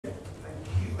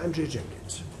Andrea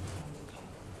Jenkyns.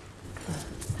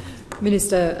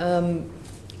 Minister,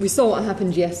 we saw what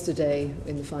happened yesterday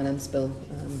in the finance bill.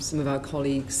 Some of our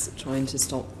colleagues trying to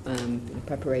stop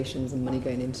preparations and money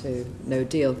going into no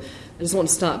deal. I just want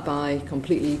to start by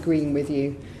completely agreeing with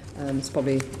you. It's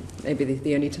probably maybe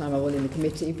the only time I will in the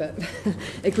committee, but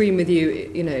agreeing with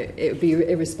you, you know, it would be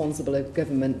irresponsible of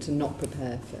government to not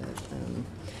prepare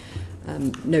for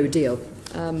no deal.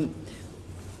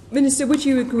 Minister, would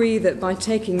you agree that by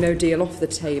taking no deal off the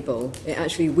table, it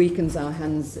actually weakens our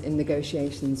hands in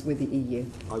negotiations with the EU?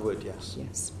 I would, yes.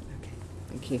 Yes. Okay.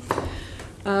 Thank you.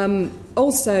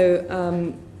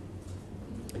 Also,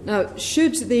 now,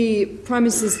 should the Prime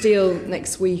Minister's deal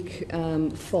next week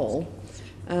fall,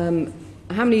 how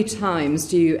many times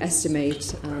do you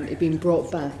estimate it being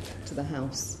brought back to the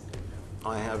House?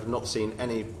 I have not seen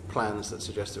any plans that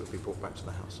suggest it would be brought back to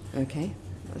the House. Okay.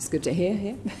 That's good to hear.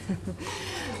 Yeah.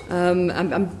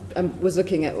 I was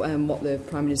looking at what the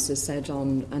Prime Minister said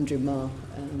on Andrew Marr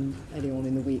earlier on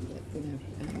in the week. That, you know,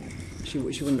 she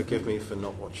wouldn't. Forgive me for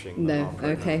not watching. No. The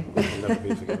Marr programme. Okay. I'll never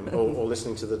be forgiven. Or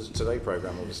listening to the Today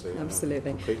programme, obviously.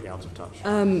 Absolutely. Completely out of touch.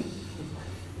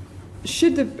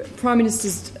 Should the Prime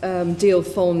Minister's deal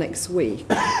fall next week,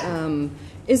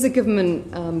 is the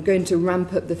government going to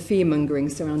ramp up the fear-mongering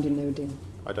surrounding no deal?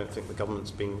 I don't think the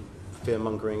government's been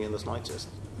fear-mongering in the slightest.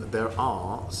 There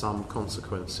are some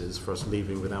consequences for us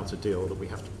leaving without a deal that we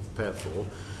have to prepare for,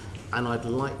 and I'd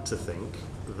like to think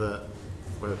that,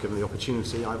 where given the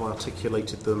opportunity, I've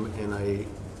articulated them in a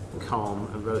calm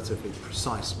and relatively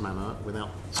precise manner without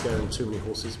scaring too many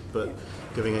horses, but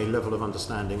giving a level of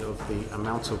understanding of the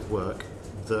amount of work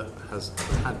that has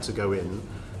had to go in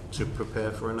to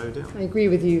prepare for a no deal. I agree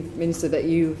with you, Minister, that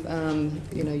you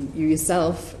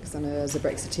yourself, because I know as a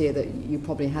Brexiteer that you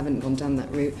probably haven't gone down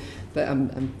that route, but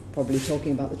I'm probably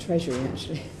talking about the Treasury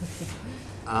actually.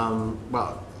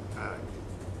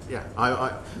 Yeah,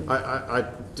 I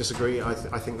disagree. I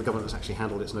think the government has actually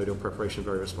handled its no deal preparation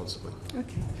very responsibly.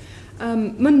 Okay.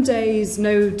 Monday's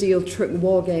no deal truck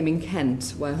war game in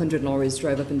Kent, where 100 lorries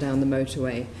drove up and down the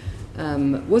motorway.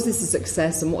 Was this a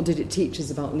success, and what did it teach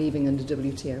us about leaving under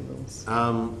WTO rules?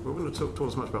 We're going to talk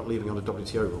as much about leaving under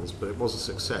WTO rules, but it was a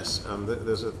success.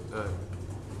 The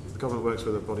government works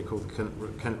with a body called the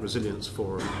Kent Resilience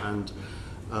Forum, and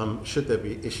should there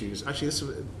be issues, actually,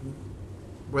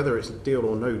 whether it's deal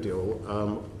or no deal,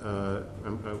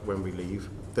 when we leave,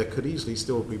 there could easily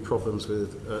still be problems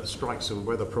with strikes and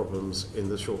weather problems in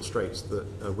the short straits that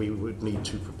we would need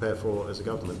to prepare for as a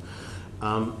government.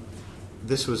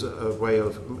 This was a way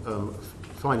of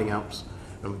finding out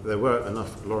there were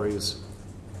enough lorries,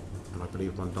 and I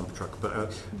believe one dump truck,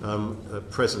 but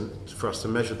present for us to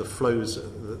measure the flows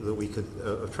that we could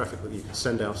of traffic that you could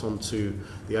send out onto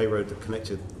the A road that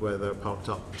connected where they're parked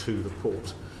up to the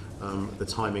port, the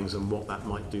timings and what that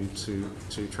might do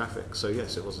to traffic. So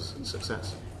yes, it was a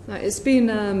success. Now, it's been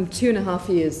 2.5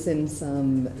 years since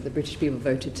the British people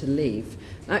voted to leave.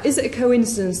 Now, is it a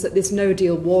coincidence that this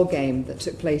no-deal war game that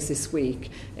took place this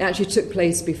week, it actually took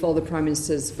place before the Prime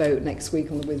Minister's vote next week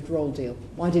on the withdrawal deal?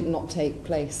 Why did it not take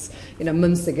place,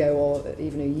 months ago or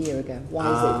even a year ago?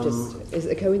 Why is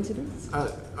it a coincidence?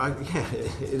 Yeah,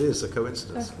 it is a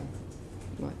coincidence. Okay.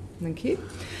 Right, thank you.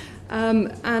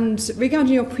 And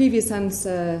regarding your previous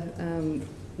answer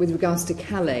with regards to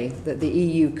Calais, that the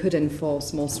EU could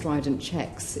enforce more strident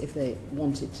checks if they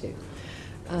wanted to.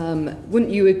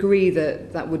 Wouldn't you agree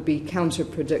that that would be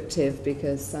counterproductive,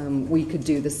 because we could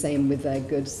do the same with their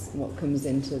goods, what comes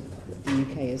into the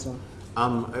UK as well?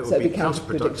 It would be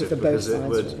counterproductive for both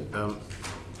sides, it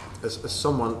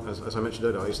would, as I mentioned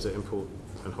earlier, I used to import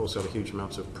and wholesale a huge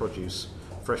amount of produce,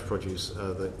 fresh produce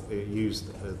that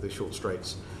used the short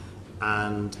straits.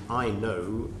 And I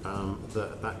know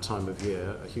that at that time of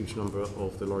year, a huge number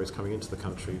of the lorries coming into the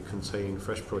country contain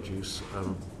fresh produce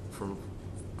from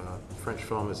French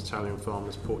farmers, Italian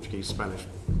farmers, Portuguese, Spanish,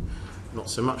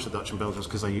 not so much the Dutch and Belgians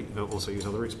because they also use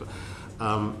other routes, but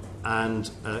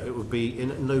it would be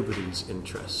in nobody's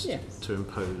interest to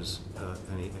impose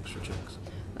any extra checks.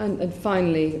 And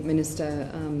finally, Minister,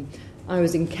 I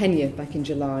was in Kenya back in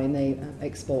July, and they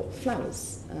export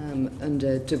flowers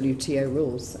under WTO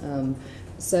rules.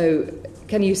 So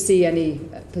can you see any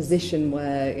position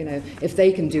where, if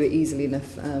they can do it easily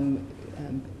enough,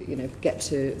 get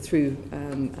through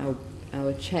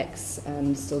our checks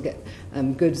and still get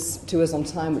goods to us on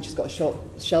time, which has got a short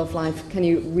shelf life, can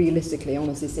you realistically,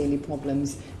 honestly see any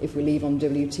problems if we leave on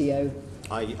WTO?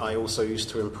 I also used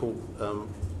to import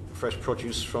fresh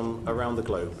produce from around the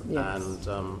globe,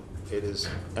 and it is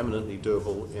eminently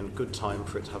doable in good time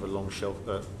for it to have a long shelf,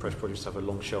 fresh produce to have a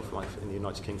long shelf life in the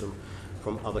United Kingdom,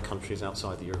 from other countries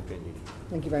outside the European Union.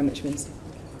 Thank you very much, Minister.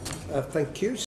 Thank you.